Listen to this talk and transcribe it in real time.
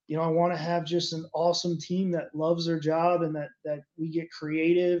I want to have just an awesome team that loves their job, and that we get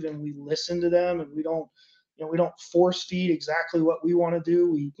creative and we listen to them, and we don't force feed exactly what we want to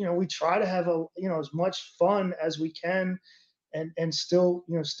do. We try to have as much fun as we can, and still,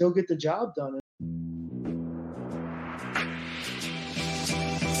 still get the job done.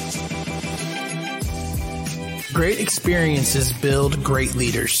 Great experiences build great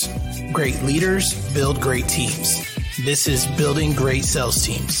leaders. Great leaders build great teams. This is Building Great Sales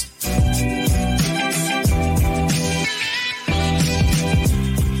Teams.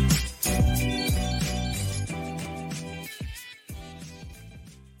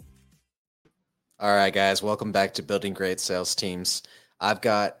 All right, guys, welcome back to Building Great Sales Teams. I've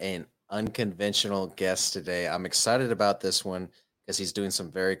got an unconventional guest today. I'm excited about this one because he's doing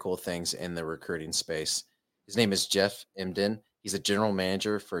some very cool things in the recruiting space. His name is Jeff Emden. He's a general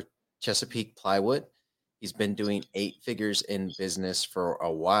manager for Chesapeake Plywood. He's been doing 8 figures in business for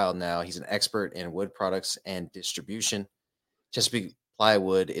a while now. He's an expert in wood products and distribution. Chesapeake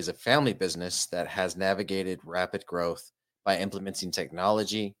Plywood is a family business that has navigated rapid growth by implementing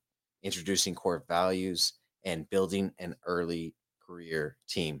technology, introducing core values, and building an early career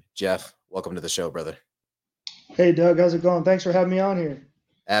team. Jeff, welcome to the show, brother. Hey, Doug, how's it going? Thanks for having me on here.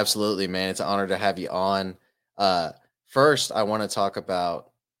 Absolutely, man. It's an honor to have you on. First, I want to talk about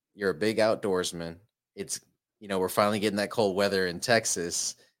you're a big outdoorsman. It's we're finally getting that cold weather in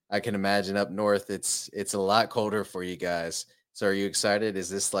Texas. I can imagine up north it's a lot colder for you guys. So are you excited? Is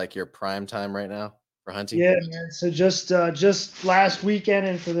this like your prime time right now for hunting? Yeah, man. So just last weekend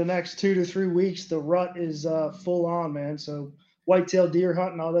and for the next 2 to 3 weeks, the rut is full on, man. So whitetail deer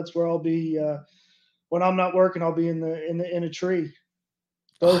hunting, all that's where I'll be when I'm not working. I'll be in a tree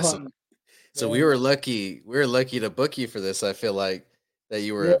bow Awesome. hunting. So Yeah, we were lucky to book you for this. I feel like that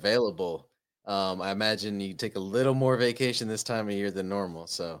you were yeah, available. I imagine you take a little more vacation this time of year than normal.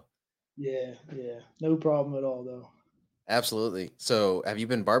 So yeah. No problem at all, though. absolutely. So have you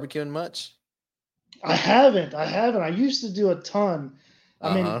been barbecuing much? I haven't. I used to do a ton.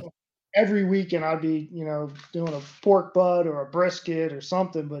 I mean, Uh-huh. every weekend I'd be, doing a pork butt or a brisket or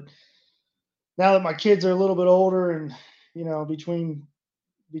something. But now that my kids are a little bit older, and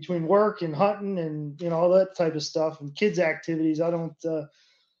between work and hunting and all that type of stuff and kids activities,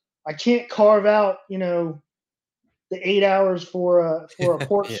 I can't carve out the 8 hours for a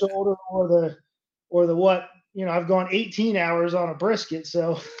pork Yeah. shoulder, or the what. I've gone 18 hours on a brisket,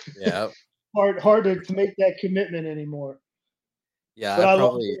 so Yeah. hard to make that commitment anymore. Yeah, But I I love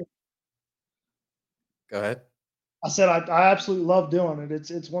probably doing it. go ahead. I said I absolutely love doing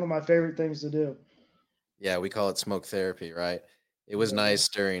it. It's one of my favorite things to do. Yeah, we call it smoke therapy, right? It was Yeah, nice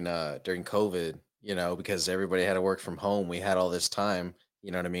during COVID, because everybody had to work from home. We had all this time,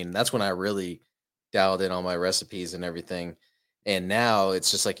 you know what I mean? That's when I really dialed in on my recipes and everything. And now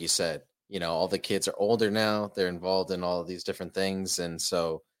it's just like you said, all the kids are older now. They're involved in all of these different things. And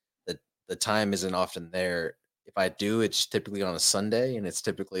so the time isn't often there. If I do, it's typically on a Sunday, and it's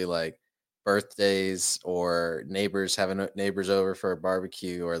typically like birthdays or neighbors having neighbors over for a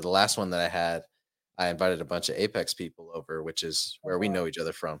barbecue. Or the last one that I invited a bunch of Apex people over, which is where we know each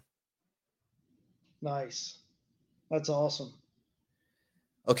other from. nice. That's awesome.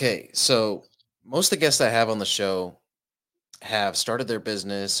 Okay, so most of the guests I have on the show have started their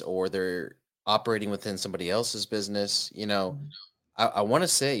business or they're operating within somebody else's business. I want to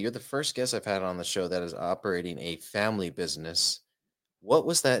say you're the first guest I've had on the show that is operating a family business. What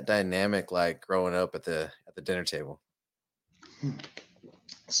was that dynamic like growing up at the dinner table?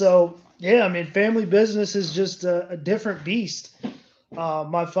 So yeah, I mean, family business is just a different beast.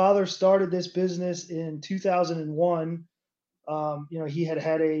 My father started this business in 2001. He had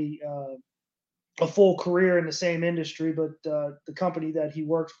a full career in the same industry, but the company that he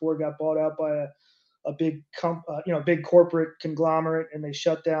worked for got bought out by a big corporate conglomerate, and they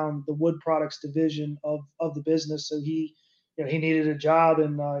shut down the wood products division of the business. So he needed a job,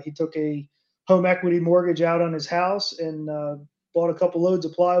 and he took a home equity mortgage out on his house, and bought a couple loads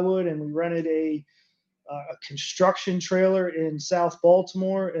of plywood, and we rented a construction trailer in South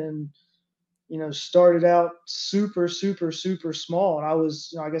Baltimore, and started out super, super, super small. And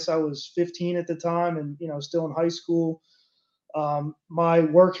I guess I was 15 at the time, and still in high school. My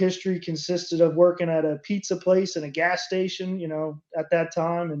work history consisted of working at a pizza place and a gas station, at that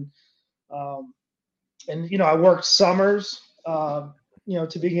time, um, and I worked summers,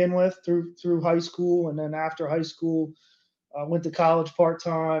 to begin with through high school, and then after high school, went to college part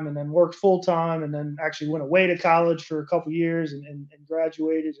time, and then worked full time, and then actually went away to college for a couple years, and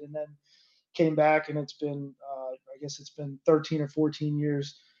graduated, and then came back, and it's been I guess it's been 13 or 14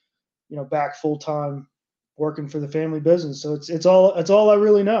 years, back full time working for the family business. So it's all I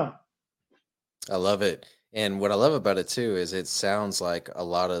really know. I love it. And what I love about it too is it sounds like a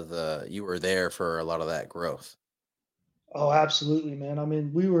lot of the you were there for a lot of that growth. Oh, absolutely, man. I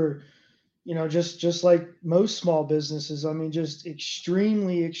mean, we were, just like most small businesses. I mean, just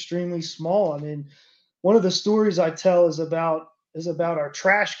extremely, extremely small. I mean, one of the stories I tell is about our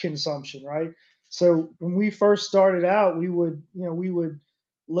trash consumption, right? So when we first started out, we would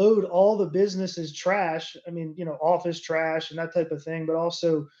load all the business's trash. I mean, office trash and that type of thing, but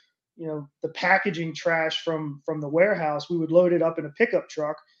also, the packaging trash from the warehouse. We would load it up in a pickup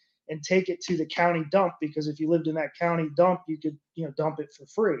truck and take it to the county dump because if you lived in that county dump, you could dump it for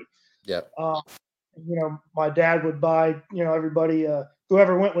free. Yep. Uh, my dad would buy, everybody,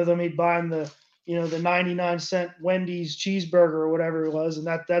 whoever went with him, he'd buy him the 99-cent Wendy's cheeseburger or whatever it was. And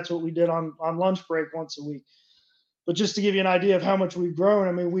that's what we did on lunch break once a week. But just to give you an idea of how much we've grown,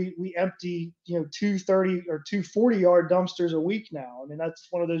 I mean, we empty, 230 or 240-yard dumpsters a week now. I mean, that's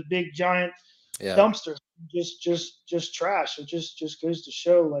one of those big giant Yeah. dumpsters, just trash. It just goes to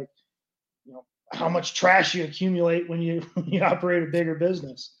show like, how much trash you accumulate when you, when you operate a bigger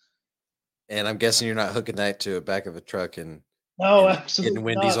business. And I'm guessing you're not hooking that to a back of a truck and No, and getting absolutely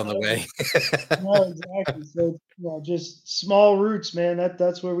Wendy's not. on the way. No, exactly. So, just small roots, man.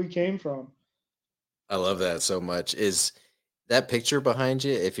 That's where we came from. I love that so much. Is that picture behind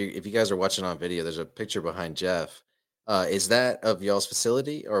you? If you guys are watching on video, there's a picture behind Jeff. Is that of y'all's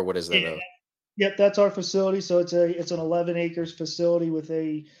facility or what is Yeah. that of? Yep, that's our facility. So it's an 11 acres facility with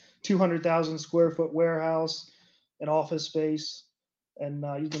a 200,000 square foot warehouse and office space. And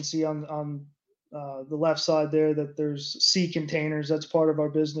you can see on the left side there that there's sea containers. That's part of our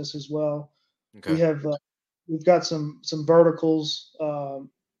business as well. We Okay. have we've got some verticals,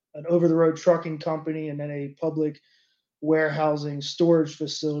 an over the road trucking company, and then a public warehousing storage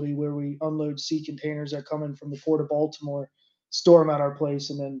facility where we unload sea containers that come in from the port of Baltimore, store them at our place,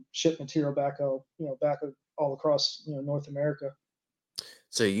 and then ship material back all across North America.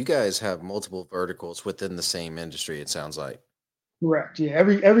 So you guys have multiple verticals within the same industry, it sounds like. Correct. Yeah.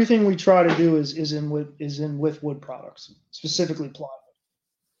 Everything we try to do is in with wood products, specifically plywood.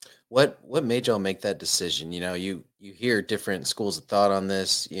 What made y'all make that decision? You hear different schools of thought on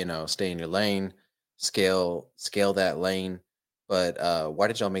this, stay in your lane, scale that lane. But why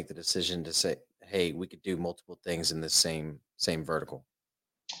did y'all make the decision to say, hey, we could do multiple things in the same vertical?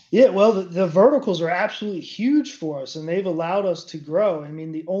 Yeah, well, the verticals are absolutely huge for us, and they've allowed us to grow. I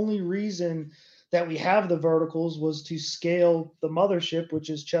mean, the only reason that we have the verticals was to scale the mothership, which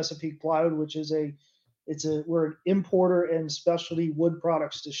is Chesapeake Plywood, which is we're an importer and specialty wood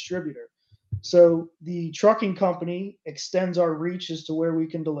products distributor. So the trucking company extends our reach as to where we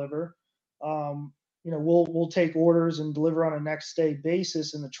can deliver. We'll take orders and deliver on a next day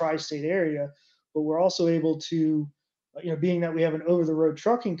basis in the tri-state area, but we're also able to, being that we have an over-the-road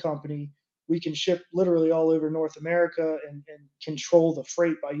trucking company, we can ship literally all over North America and control the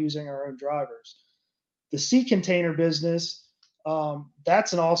freight by using our own drivers. The sea container business,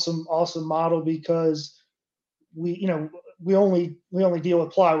 that's an awesome model because we you know we only deal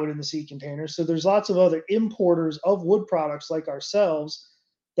with plywood in the sea containers. So there's lots of other importers of wood products like ourselves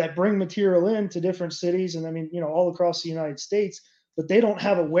that bring material in to different cities, and I mean, all across the United States, but they don't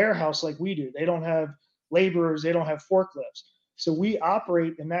have a warehouse like we do. They don't have laborers, they don't have forklifts. So we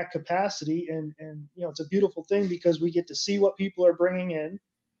operate in that capacity, and it's a beautiful thing because we get to see what people are bringing in,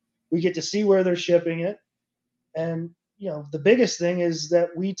 we get to see where they're shipping it, and the biggest thing is that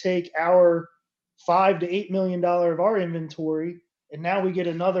we take our $5 to $8 million of our inventory, and now we get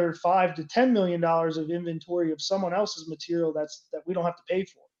another $5 to $10 million of inventory of someone else's material that we don't have to pay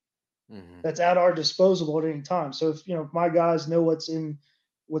for. Hmm. That's at our disposal at any time. So if my guys know what's in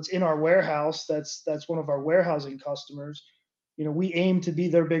our warehouse, that's one of our warehousing customers. We aim to be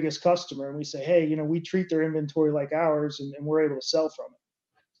their biggest customer, and we say, hey, we treat their inventory like ours, and we're able to sell from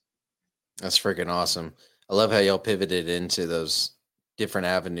it. That's freaking awesome. I love how y'all pivoted into those different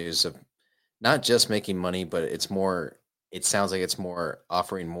avenues of not just making money, but it sounds like it's more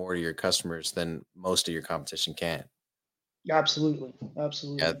offering more to your customers than most of your competition can. Absolutely, Yeah,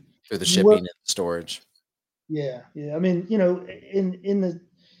 absolutely. through the You work, shipping and the storage. yeah, yeah. I mean, in the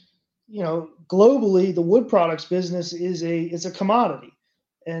globally, the wood products business is a commodity,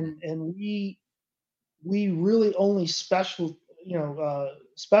 and we really only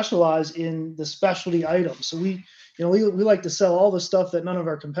specialize in the specialty items. So we like to sell all the stuff that none of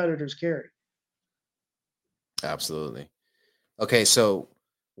our competitors carry. Absolutely. Okay, so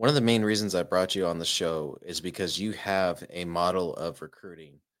one of the main reasons I brought you on the show is because you have a model of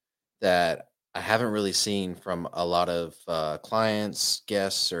recruiting that I haven't really seen from a lot of clients,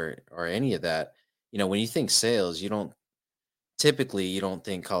 guests, or any of that. when you think sales, you don't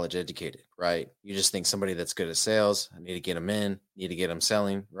think college educated, right? You just think somebody that's good at sales. I need to get them in, need to get them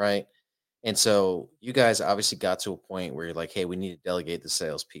selling, right? And so you guys obviously got to a point where you're like, hey, we need to delegate the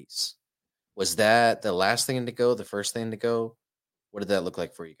sales piece. Was that the last thing to go, the first thing to go? What did that look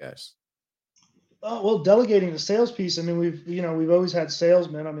like for you guys? Well, delegating the sales piece. I mean, we've always had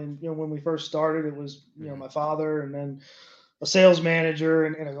salesmen. I mean, when we first started, it was Hmm. my father, and then a sales manager,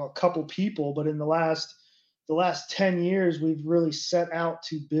 and a couple people. But in the last 10 years, we've really set out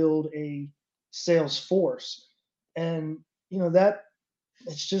to build a sales force, and that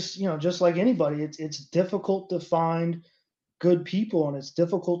it's just like anybody. It's difficult to find good people, and it's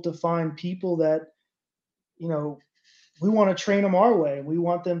difficult to find people that you know we want to train them our way. We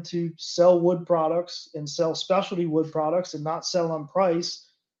want them to sell wood products and sell specialty wood products and not sell on price,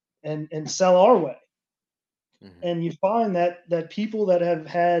 and sell our way. Hmm. And you find that people that have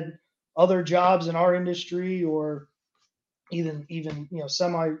had other jobs in our industry, or even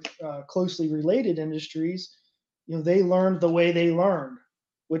semi closely related industries, they learned the way they learned,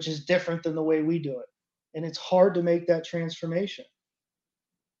 which is different than the way we do it, and it's hard to make that transformation.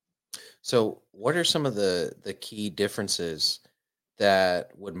 So, what are some of the key differences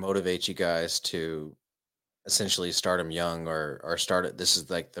that would motivate you guys to essentially start them young, or start it? This is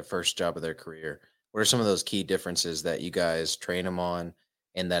like the first job of their career. What are some of those key differences that you guys train them on,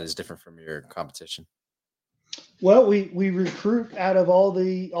 and that is different from your competition? Well, we recruit out of all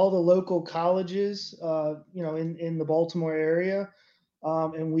the local colleges, in the Baltimore area,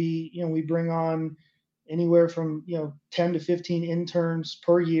 and we bring on anywhere from 10 to 15 interns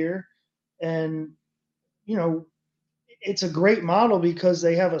per year, and you know it's a great model because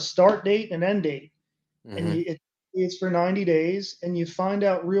they have a start date and end date, and Hmm. it's for 90 days, and you find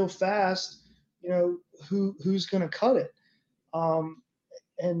out real fast, you know, who's going to cut it. Um,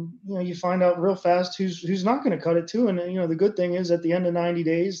 and you find out real fast who's not going to cut it too. And the good thing is at the end of 90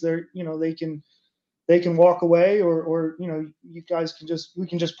 days, they can walk away, or you guys we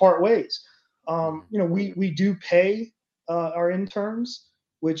can just part ways. Hmm. We do pay our interns,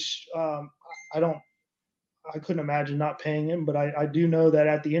 which I don't I couldn't imagine not paying him, but I do know that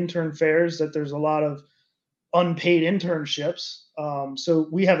at the intern fairs that there's a lot of unpaid internships. So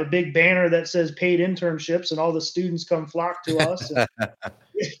we have a big banner that says paid internships, and all the students come flock to us. And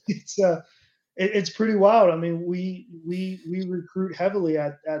it's pretty wild. I mean, we recruit heavily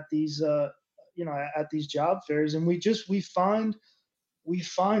at these at these job fairs, and we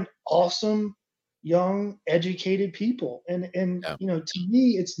find awesome young educated people. And Yeah. to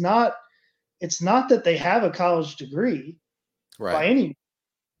me, it's not that they have a college degree by Right. any.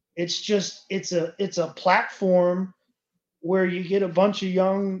 It's just it's a platform where you get a bunch of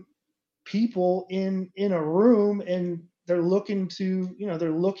young people in a room, and they're looking to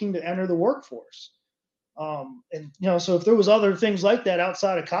enter the workforce. And so if there was other things like that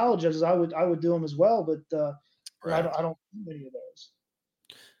outside of colleges, I would do them as well. But I Right. don't do many of those.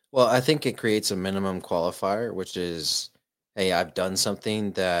 Well, I think it creates a minimum qualifier, which is, hey, I've done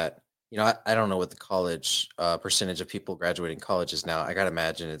something that, I don't know what the college percentage of people graduating college is now. I got to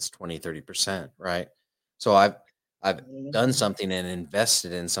imagine it's 20, 30%, right? So I've done something and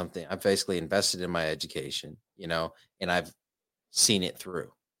invested in something. I've basically invested in my education, and I've seen it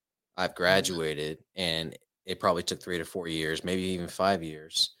through. I've Nice. graduated, and it probably took 3 to 4 years, maybe even 5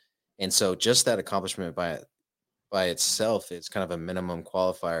 years. And so just that accomplishment by itself is kind of a minimum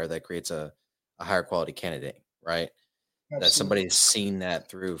qualifier that creates a higher quality candidate, right? That Absolutely. somebody's seen that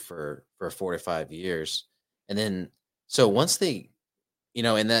through for 4 to 5 years. And then so once they,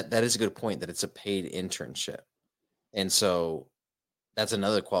 and that is a good point that it's a paid internship. And so that's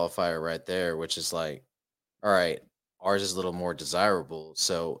another qualifier right there, which is like, all right, ours is a little more desirable.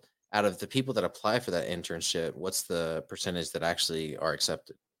 So out of the people that apply for that internship, what's the percentage that actually are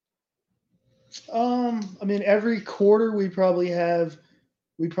accepted? I mean, every quarter we probably have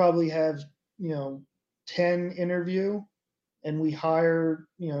you know 10 interview, and we hire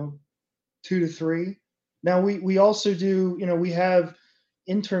 2 to 3. Now we also do we have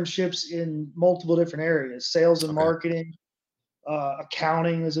internships in multiple different areas. Sales and Okay. marketing,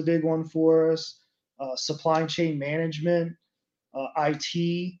 accounting is a big one for us. Supply chain management,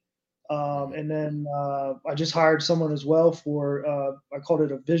 IT, Mhm. and then I just hired someone as well for I called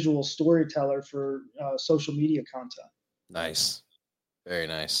it a visual storyteller for social media content. Nice. Very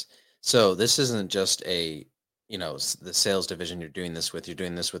nice. So this isn't just the sales division you're doing this with, you're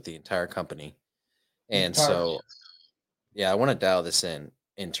doing this with the entire company. The And entire so, yeah, I want to dial this in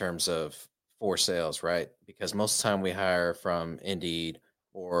terms of for sales, right? Because most of the time we hire from Indeed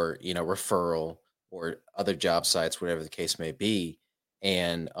or, referral or other job sites, whatever the case may be.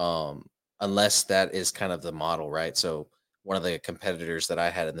 And unless that is kind of the model, right? So one of the competitors that I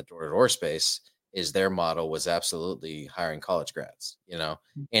had in the door to door space is their model was absolutely hiring college grads, and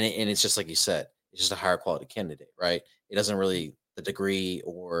it's just like you said, it's just a higher quality candidate, right? It doesn't really the degree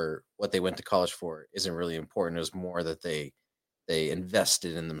or what they went to college for isn't really important. It was more that they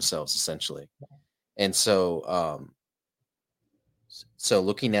invested in themselves essentially. And so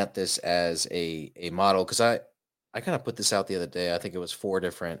looking at this as a model, because I kind of put this out the other day. I think it was four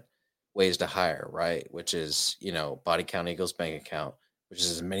different ways to hire, right? Which is body count equals bank account, which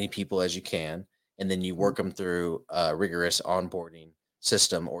is as many people as you can, and then you work them through a rigorous onboarding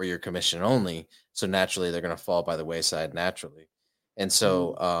system, or your commission only. So naturally, they're going to fall by the wayside naturally. And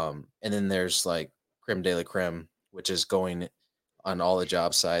so, and then there's like creme de la creme, which is going on all the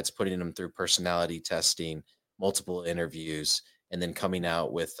job sites, putting them through personality testing, multiple interviews, and then coming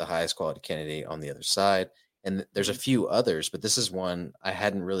out with the highest quality candidate on the other side. And there's a few others, but this is one I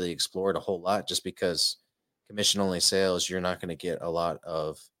hadn't really explored a whole lot, just because commission only sales, you're not going to get a lot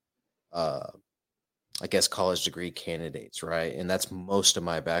of, uh, I guess, college degree candidates, right? And that's most of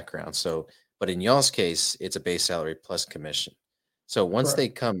my background. So, but in y'all's case, it's a base salary plus commission. So Correct.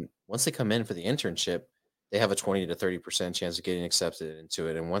 once they come in for the internship, they have a 20 to 30% chance of getting accepted into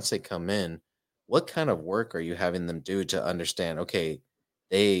it. And once they come in, what kind of work are you having them do to understand, okay,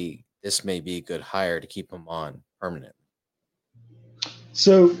 this may be a good hire to keep them on permanent?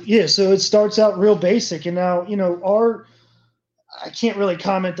 So yeah, so it starts out real basic, and now our I can't really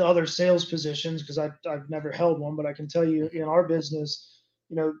comment to other sales positions because I've never held one, but I can tell you in our business,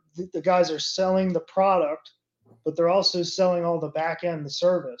 the guys are selling the product, but they're also selling all the back end, the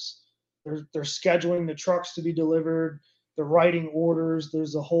service. They're scheduling the trucks to be delivered. They're writing orders.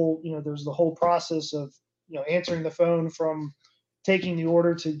 There's the whole process of answering the phone from taking the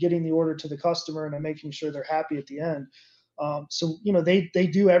order to getting the order to the customer and then making sure they're happy at the end. So they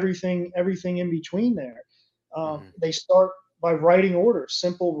do everything in between there. Hmm. They start by writing orders,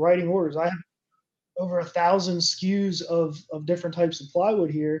 simple writing orders. I have over 1,000 SKUs of different types of plywood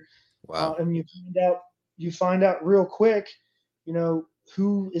here, Wow. and you find out real quick, you know,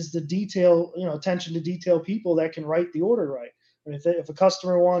 who is the attention to detail people that can write the order right. And if a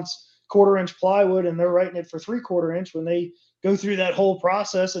customer wants quarter-inch plywood and they're writing it for 3/4 inch, when they go through that whole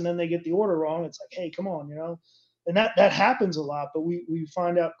process and then they get the order wrong, it's like, hey, come on. And that happens a lot, but we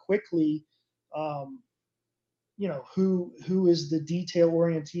find out quickly, um, who is the detail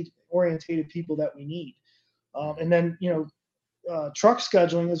orientated people that we need. And Hmm. then truck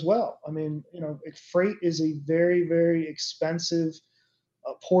scheduling as well. I mean, freight is a very, very expensive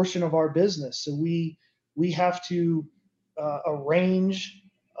portion of our business. So we have to arrange.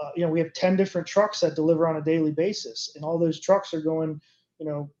 We have 10 different trucks that deliver on a daily basis, and all those trucks are going,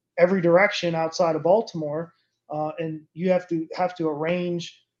 every direction outside of Baltimore, and you have to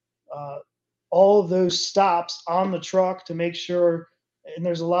arrange uh, all of those stops on the truck to make sure. And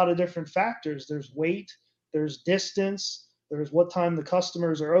there's a lot of different factors. There's weight, there's distance, there's what time the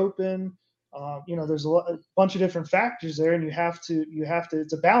customers are open. There's a bunch of different factors there, and you have to.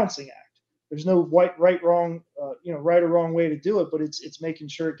 It's a balancing act. There's no right or wrong way to do it, but it's making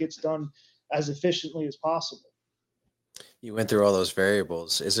sure it gets done as efficiently as possible. You went through all those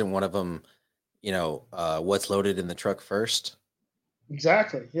variables. Isn't one of them, what's loaded in the truck first?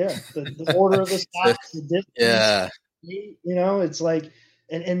 Exactly. Yeah. The order of the So, stops, the distance. yeah. It's like,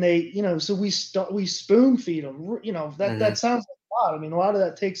 and they, so we spoon feed them. That Hmm. sounds like a lot. I mean, a lot of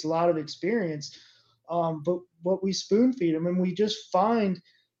that takes a lot of experience. But what we spoon feed them, and we just find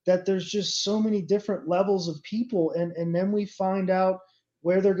that there's just so many different levels of people, and then we find out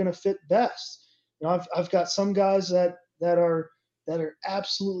where they're going to fit best. I've got some guys that are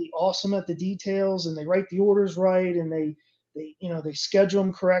absolutely awesome at the details, and they write the orders right, and they schedule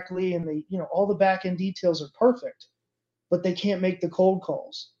them correctly, and all the back end details are perfect, but they can't make the cold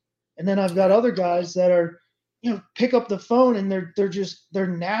calls. And then I've got Right. other guys that are, pick up the phone and they're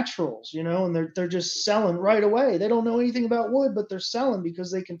naturals, and they're just selling right away. They don't know anything about wood, but they're selling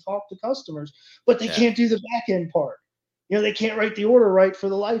because they can talk to customers, but they Yeah. can't do the back end part. They can't write the order right for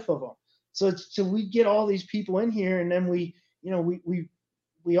the life of them. So we get all these people in here, and then we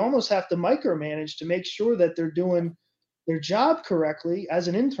almost have to micromanage to make sure that they're doing their job correctly as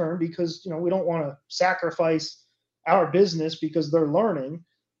an intern, because we don't want to sacrifice our business because they're learning.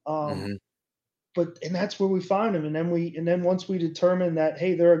 um, Hmm. and that's where we find them, and then once we determine that,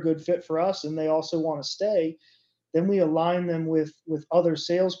 hey, they're a good fit for us and they also want to stay, then we align them with other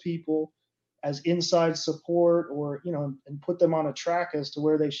salespeople as inside support, or and put them on a track as to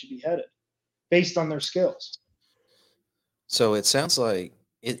where they should be headed based on their skills. So it sounds like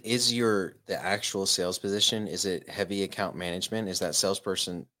it is the actual sales position. Is it heavy account management? Is that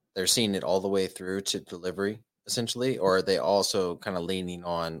salesperson? they're seeing it all the way through to delivery essentially, or are they also kind of leaning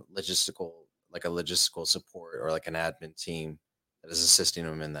on like a logistical support or like an admin team that is assisting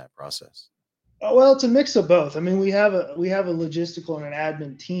them in that process? Well, it's a mix of both. I mean, we have a logistical and an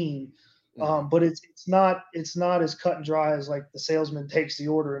admin team, Mhm. but it's not as cut and dry as like the salesman takes the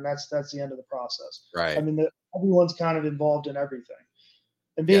order and that's the end of the process. I Right. mean, everyone's kind of involved in everything,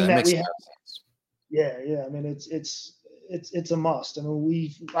 and Yeah, being that that makes we a have, lot of sense. yeah, yeah. I mean, it's a must. I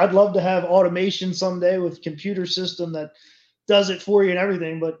mean, I'd love to have automation someday with computer system that does it for you and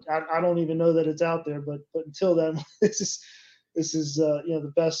everything, but I don't even know that it's out there. But until then, this is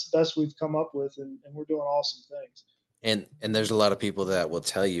the best we've come up with, and we're doing awesome things. And there's a lot of people that will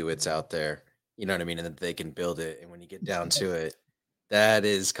tell you it's out there, you know what I mean, and that they can build it. And when you get down to it, that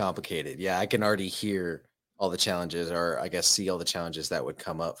is complicated. Yeah, I can already hear all the challenges, or I guess see all the challenges that would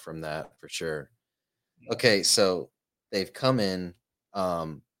come up from that for sure. Okay, so they've come in,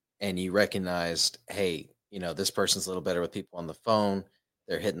 um, and you recognized, hey, this person's a little better with people on the phone.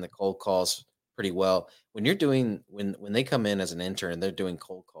 They're hitting the cold calls pretty well. When they come in as an intern and they're doing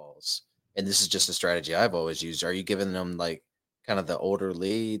cold calls, and this is just a strategy I've always used, are you giving them like kind of the older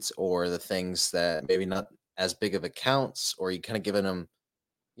leads or the things that maybe not as big of accounts, or are you kind of giving them,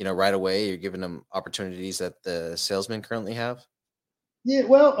 right away, you're giving them opportunities that the salesmen currently have? Yeah,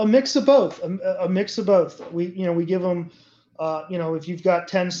 well, a mix of both. A mix of both. We give them, if you've got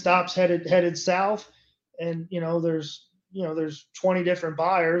 10 stops headed south, and there's 20 different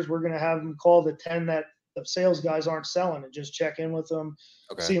buyers, we're going to have them call the 10 that the sales guys aren't selling, and just check in with them,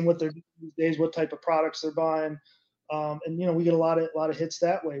 Okay. seeing what they're doing these days, what type of products they're buying, and we get a lot of hits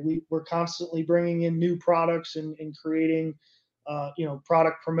that way. We're constantly bringing in new products and creating.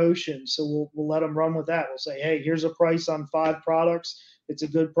 Product promotion. So we'll let them run with that. We'll say, hey, here's a price on 5 products. It's a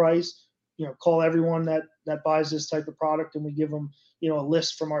good price. Call everyone that buys this type of product, and we give them a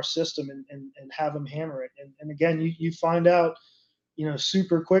list from our system, and have them hammer it. And again, you find out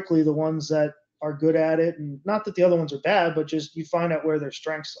super quickly the ones that are good at it, and not that the other ones are bad, but just you find out where their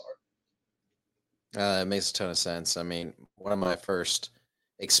strengths are. It makes a ton of sense. I mean, one of my first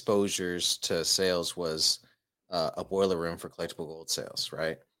exposures to sales was a boiler room for collectible gold sales,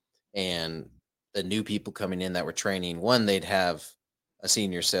 right? And the new people coming in that were training, one, they'd have a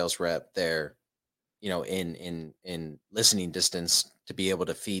senior sales rep there, in listening distance to be able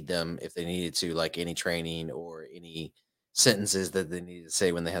to feed them if they needed to, like any training or any sentences that they needed to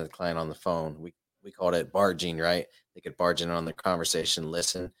say when they had the client on the phone. We called it barging, right? They could barge in on the conversation,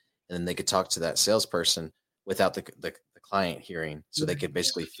 listen, and then they could talk to that salesperson without the client hearing, so they could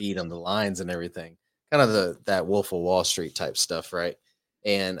basically feed them the lines and everything, kind of that Wolf of Wall Street type stuff, right?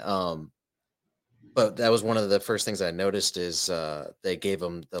 And but that was one of the first things I noticed is, they gave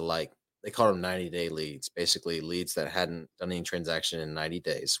them they called them 90-day leads, basically leads that hadn't done any transaction in 90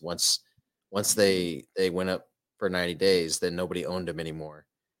 days. Once they went up for 90 days, then nobody owned them anymore,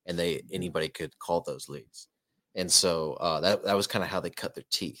 and they anybody could call those leads. And so, that was kinda how they cut their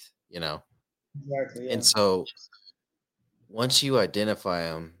teeth, you know? Exactly. And Yeah. so once you identify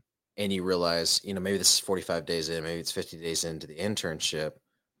them and you realize, maybe this is 45 days in, maybe it's 50 days into the internship,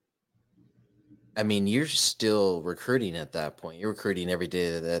 I mean, you're still recruiting at that point. You're recruiting every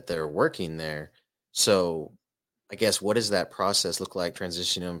day that they're working there. So, I guess what does that process look like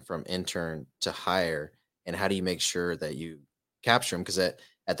transitioning them from intern to hire? And how do you make sure that you capture them? Because at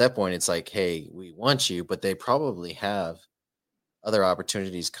that point, it's like, hey, we want you, but they probably have other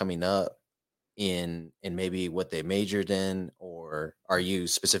opportunities coming up in maybe what they majored in, or are you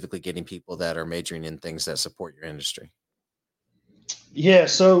specifically getting people that are majoring in things that support your industry? Yeah.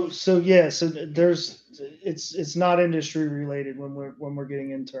 So there's it's not industry related when we're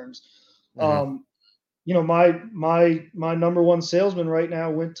getting interns. Hmm. Um, my number one salesman right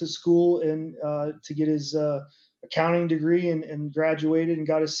now went to school and to get his accounting degree, and graduated and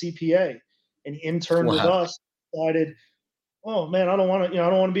got his CPA, and interned with Wow. us. Decided, oh man, I don't want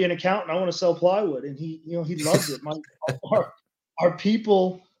to be an accountant. I want to sell plywood, and he loves it. Our, our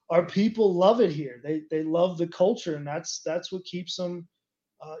people our people love it here. They love the culture, and that's what keeps them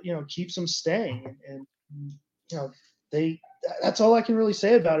staying. And you know, they that's all I can really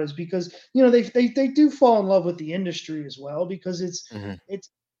say about it, is because they do fall in love with the industry as well, because Hmm. it's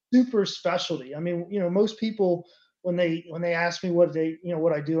super specialty. I mean, most people, when they ask me what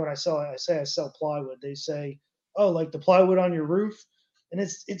I do, and I say I sell plywood, they say, oh, like the plywood on your roof. And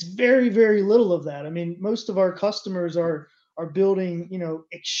it's very, very little of that. I mean, most of our customers are building,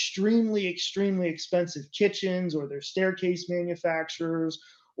 extremely, extremely expensive kitchens, or they're staircase manufacturers,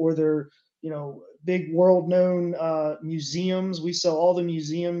 or they're, big world known museums. We sell all the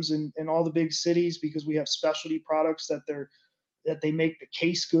museums in all the big cities, because we have specialty products that that they make the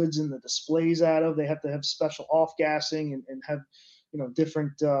case goods and the displays out of. They have to have special off gassing and have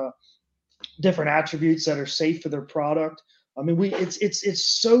different attributes that are safe for their product. I mean, we it's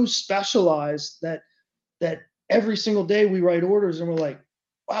so specialized that every single day we write orders and we're like,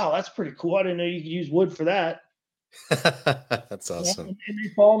 wow, that's pretty cool. I didn't know you could use wood for that. That's Yeah, awesome. and they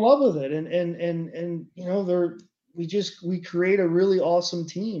fall in love with it, and they're we create a really awesome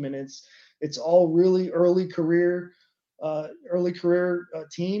team, and it's all really early career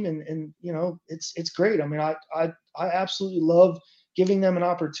team, and it's great. I mean, I absolutely love giving them an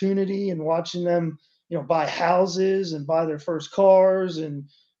opportunity and watching them buy houses and buy their first cars, and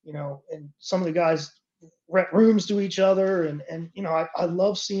some of the guys rent rooms to each other, and I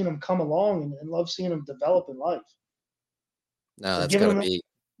love seeing them come along and love seeing them develop in life. No, So that's giving gotta them be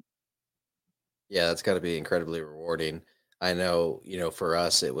Yeah, that's gotta be incredibly rewarding. I know, for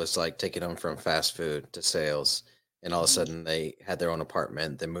us, it was like taking them from fast food to sales, and all of a sudden they had their own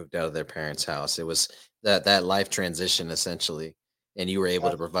apartment, they moved out of their parents' house. It was that life transition essentially, and you were able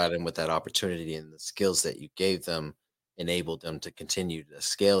to provide them with that opportunity, and the skills that you gave them enabled them to continue to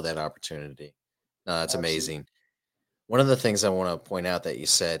scale that opportunity. No, that's absolutely. amazing. One of the things I wanna point out that you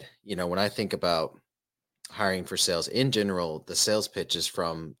said, when I think about hiring for sales in general, the sales pitch is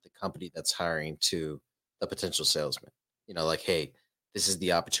from the company that's hiring to the potential salesman. Like, hey, this is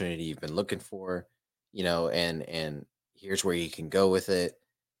the opportunity you've been looking for, and here's where you can go with it.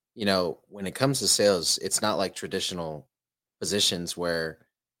 When it comes to sales, it's not like traditional positions where,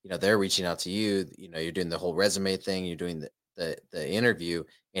 they're reaching out to you, you're doing the whole resume thing, you're doing the interview,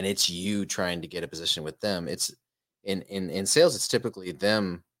 and it's you trying to get a position with them. It's in sales, it's typically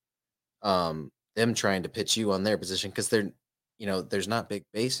them trying to pitch you on their position because there's not big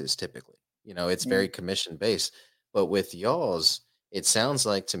bases typically. It's Yeah. very commission based. But with y'all's, it sounds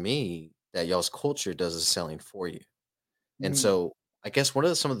like to me that y'all's culture does the selling for you. And Mm. so I guess what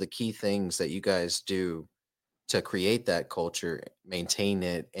are some of the key things that you guys do to create that culture, maintain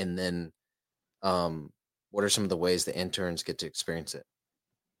it, and then um what are some of the ways the interns get to experience it?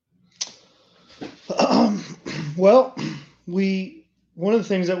 Um, well, we one of the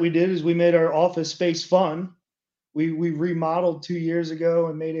things that we did is we made our office space fun. We remodeled 2 years ago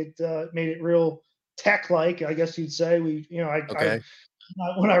and made it real tech like, I guess you'd say. Okay.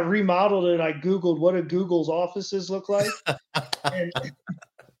 When I remodeled it, I googled what do Google's offices look like,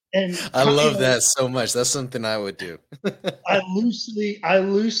 and I love that so much. That's something I would do. I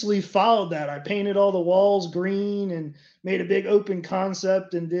loosely followed that. I painted all the walls green and made a big open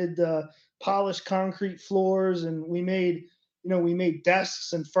concept and did polished concrete floors, and we made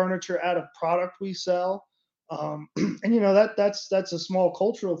desks and furniture out of product we sell. And that's a small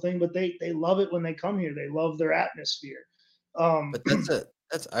cultural thing, but they love it when they come here. They love their atmosphere. Um, But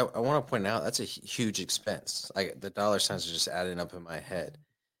I want to point out that's a huge expense. The dollar signs are just adding up in my head.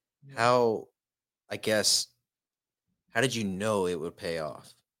 How I guess how did you know it would pay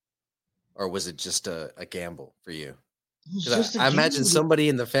off? Or was it just a gamble for you? it was Because just a I imagine game. somebody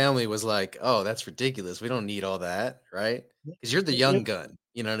in the family was like, "Oh, that's ridiculous. We don't need all that," right? Because you're the young gun,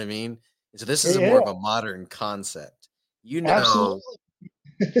 you know what I mean? And so this is a more Yeah, of a modern concept. You know, absolutely.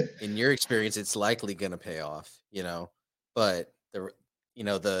 in your experience, it's likely gonna pay off, but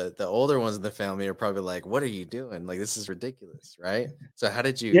the older ones in the family are probably like, "What are you doing? Like, this is ridiculous," right? So Yeah, how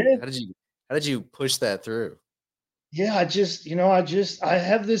did you push that through? yeah. I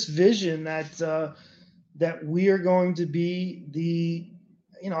have this vision that we are going to be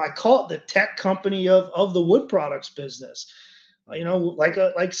I call it the tech company of the wood products business.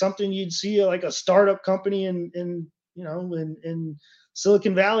 Mhm. Like something you'd see like a startup company in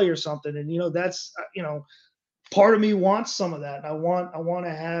Silicon Valley or something. And that's part of me wants some of that. And I want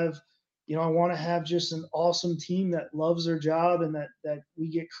to have just an awesome team that loves their job, and that we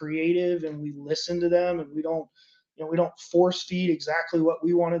get creative and we listen to them, and we don't force feed exactly what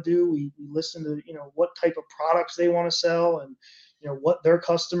we want to do. We listen to what type of products they want to sell, and what their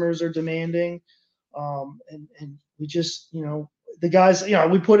customers are demanding. And we just the guys,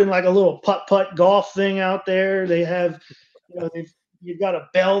 we put in like a little putt putt golf thing out there. They have they've you've got a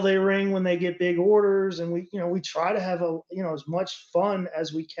bell they ring when they get big orders, and we try to have as much fun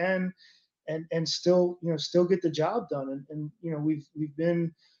as we can, and still get the job done. And we've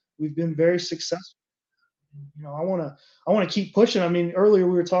been very successful. I want to keep pushing. I mean, earlier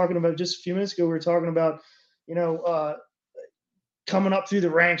we were talking about, just a few minutes ago, we were talking about you know uh coming up through the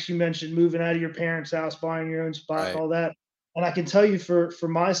ranks. You mentioned moving out of your parents' house, buying your own spot, and Right. all that. And I can tell you, for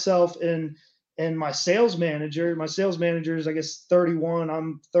myself and my sales manager is, I guess, 31.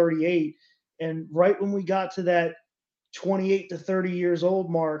 I'm 38, and right when we got to that 28 to 30 years old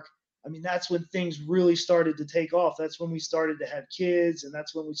mark, I mean, that's when things really started to take off. That's when we started to have kids, and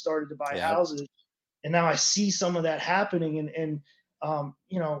that's when we started to buy Yep. houses. And now I see some of that happening,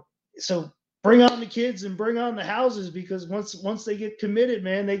 so bring on the kids and bring on the houses, because once they get committed,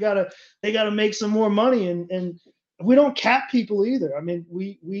 man, they gotta make some more money, and we don't cap people either. I mean,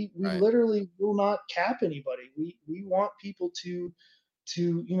 we Right. literally will not cap anybody. We want people to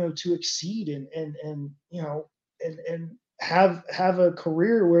exceed and have a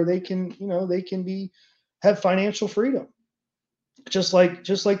career where they can be have financial freedom, just like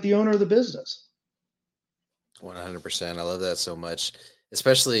the owner of the business. 100%. I love that so much,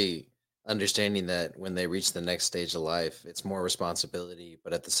 especially understanding that when they reach the next stage of life, it's more responsibility,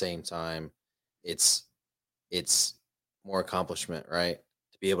 but at the same time, it's it's more accomplishment, right?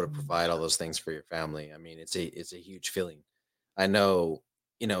 To be able to provide all those things for your family. I mean, it's a huge feeling. I know,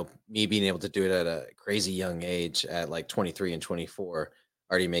 me being able to do it at a crazy young age at like 23 and 24,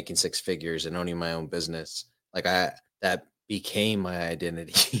 already making six figures and owning my own business. Like that became my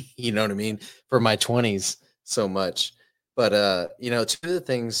identity, you know what I mean? For my 20s so much. But two of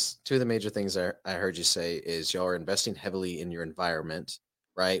the major things I heard you say is y'all are investing heavily in your environment,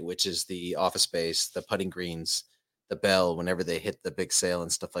 right? Which is the office space, the putting greens, the bell whenever they hit the big sale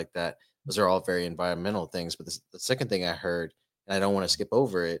and stuff like that. Those are all very environmental things. But the second thing I heard, and I don't want to skip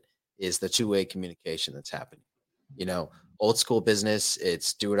over it, is the two-way communication that's happening. You know, old school business,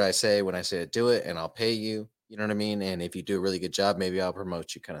 it's do what I say when I say to do it, and I'll pay you. You know what I mean? And if you do a really good job, maybe I'll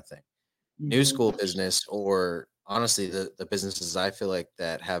promote you, kind of thing. New school Mhm. business, or honestly, the businesses I feel like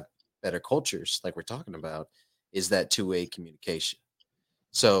that have better cultures, like we're talking about, is that two-way communication.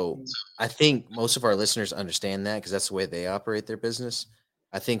 So I think most of our listeners understand that because that's the way they operate their business.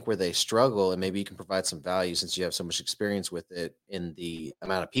 I think where they struggle, and maybe you can provide some value since you have so much experience with it in the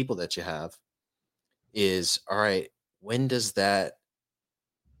amount of people that you have, is all right, when does that,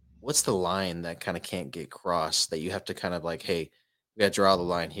 what's the line that kind of can't get crossed that you have to kind of like, hey, we got to draw the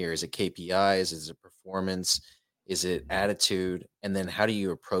line here? Is it KPIs? Is it performance? Is it attitude? And then how do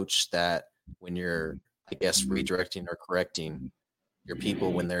you approach that when you're, I guess, redirecting or correcting your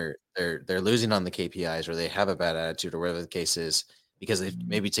people when they're losing on the KPIs or they have a bad attitude or whatever the case is because they've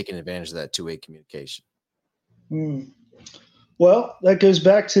maybe taken advantage of that two-way communication. Mm. Well, that goes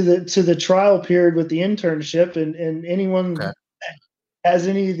back to the trial period with the internship, and Okay. anyone has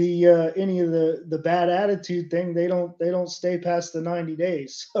any of the bad attitude thing, they don't stay past the 90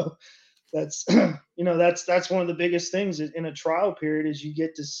 days. So that's that's one of the biggest things in a trial period is you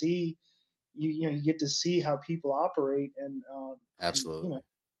get to see how people operate, and Absolutely.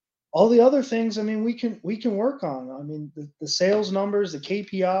 all the other things, I mean, we can work on. I mean, the sales numbers, the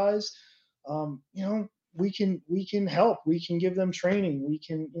KPIs, we can help. We can give them training. We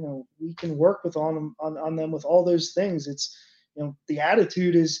can work with on them with all those things. It's the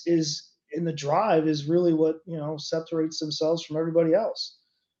attitude is in the drive is really what separates themselves from everybody else.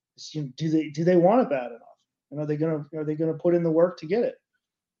 Do they want it bad enough? And are they gonna put in the work to get it?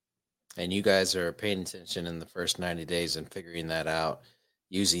 And you guys are paying attention in the first 90 days and figuring that out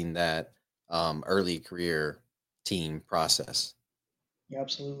using that early career team process. Yeah,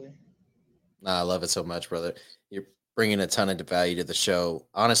 absolutely. Nah, I love it so much, brother. You're bringing a ton of value to the show.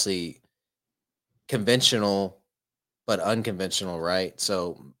 Honestly, conventional but unconventional, right?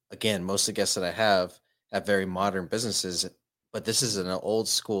 So again, most of the guests that I have very modern businesses, but this is an old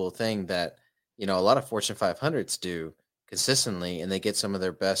school thing that a lot of Fortune 500s do consistently, and they get some of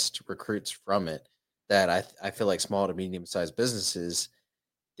their best recruits from it. That I feel like small to medium sized businesses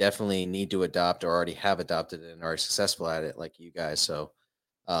definitely need to adopt or already have adopted it and are successful at it, like you guys. So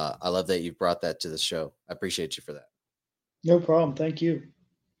I love that you brought that to the show. I appreciate you for that. No problem. Thank you.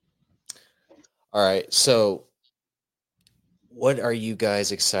 All right, so what are you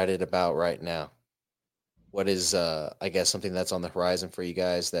guys excited about right now? What is I guess something that's on the horizon for you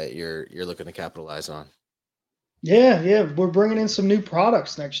guys that you're looking to capitalize on? Yeah, yeah, we're bringing in some new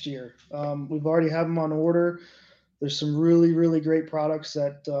products next year. We've already have them on order. There's some really, really great products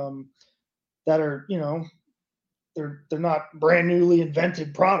that are, they're not brand newly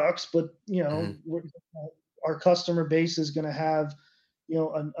invented products, but Mhm. our customer base is going to have,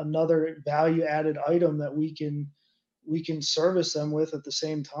 another value added item that we can service them with at the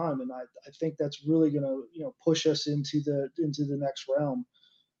same time, and I think that's really going to push us into the next realm.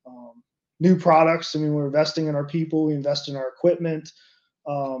 um, New products. I mean, we're investing in our people. We invest in our equipment.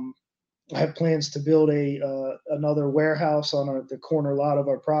 Um, I have plans to build another warehouse on the corner lot of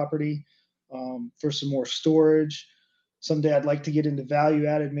our property for some more storage. Someday, I'd like to get into value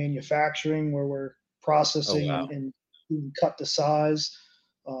added manufacturing where we're Oh processing wow. and being cut to size.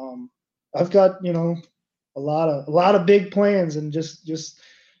 Um, I've got a lot of big plans, and just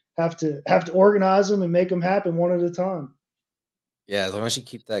have to organize them and make them happen one at a time. Yeah, as long as you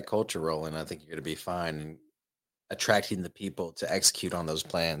keep that culture rolling, I think you're going to be fine and attracting the people to execute on those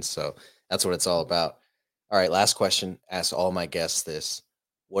plans. So that's what it's all about. All right, last question. Ask all my guests this.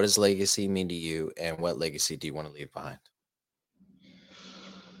 What does legacy mean to you, and what legacy do you want to leave behind?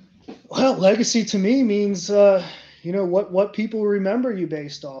 Well, legacy to me means what people remember you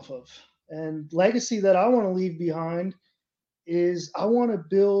based off of. And legacy that I want to leave behind is I want to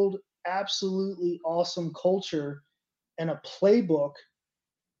build absolutely awesome culture and a playbook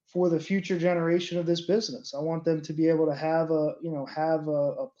for the future generation of this business. I want them to be able to have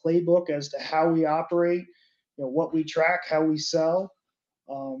a playbook as to how we operate, what we track, how we sell,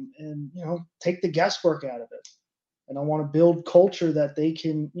 and take the guesswork out of it. And I want to build culture that they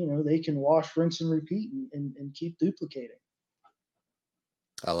can wash, rinse, and repeat and keep duplicating.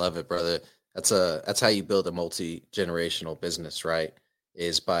 I love it, brother. That's how you build a multi-generational business, right?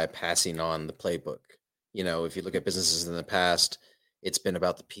 Is by passing on the playbook. If you look at businesses in the past, it's been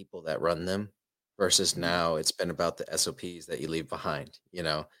about the people that run them versus now it's been about the SOPs that you leave behind,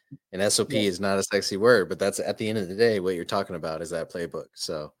 And SOP Yeah. is not a sexy word, but that's at the end of the day what you're talking about is that playbook.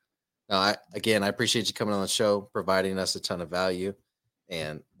 So, no, I appreciate you coming on the show, providing us a ton of value,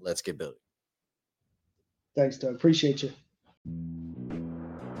 and let's get building. Thanks, Doug. Appreciate you.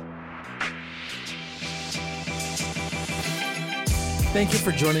 Thank you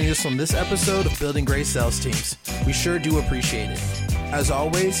for joining us on this episode of Building Great Sales Teams. We sure do appreciate it. As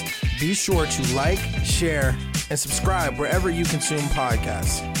always, be sure to like, share, and subscribe wherever you consume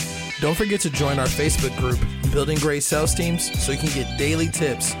podcasts. Don't forget to join our Facebook group, Building Great Sales Teams, so you can get daily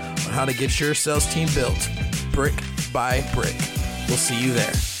tips on how to get your sales team built, brick by brick. We'll see you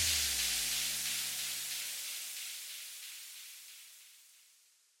there.